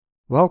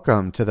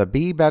Welcome to the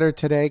Be Better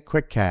Today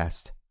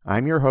Quickcast.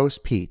 I'm your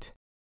host, Pete.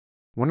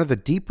 One of the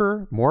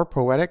deeper, more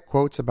poetic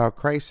quotes about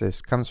crisis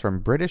comes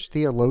from British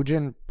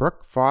theologian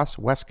Brooke Foss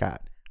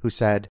Westcott, who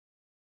said,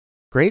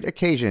 "Great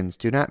occasions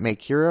do not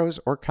make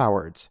heroes or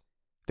cowards.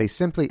 They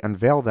simply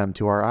unveil them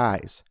to our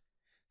eyes.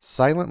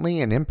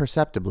 Silently and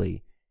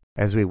imperceptibly,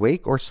 as we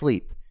wake or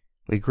sleep,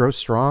 we grow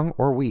strong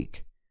or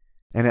weak.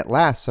 And at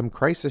last some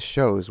crisis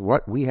shows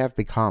what we have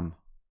become."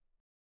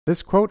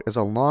 This quote is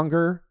a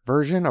longer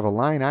version of a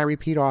line I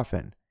repeat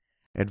often.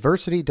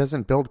 Adversity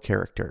doesn't build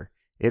character,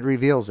 it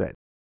reveals it.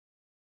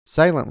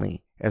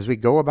 Silently, as we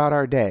go about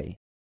our day,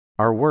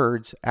 our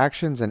words,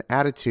 actions, and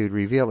attitude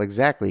reveal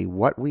exactly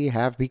what we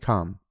have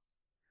become.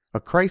 A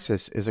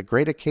crisis is a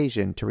great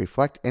occasion to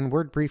reflect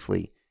inward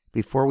briefly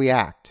before we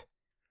act.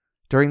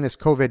 During this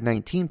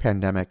COVID-19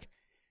 pandemic,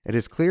 it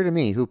is clear to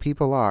me who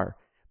people are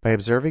by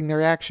observing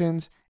their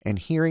actions and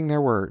hearing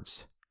their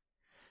words.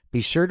 Be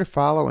sure to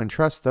follow and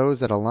trust those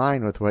that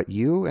align with what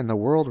you and the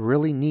world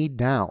really need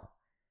now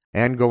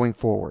and going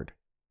forward.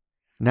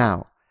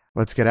 Now,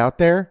 let's get out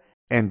there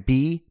and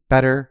be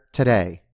better today.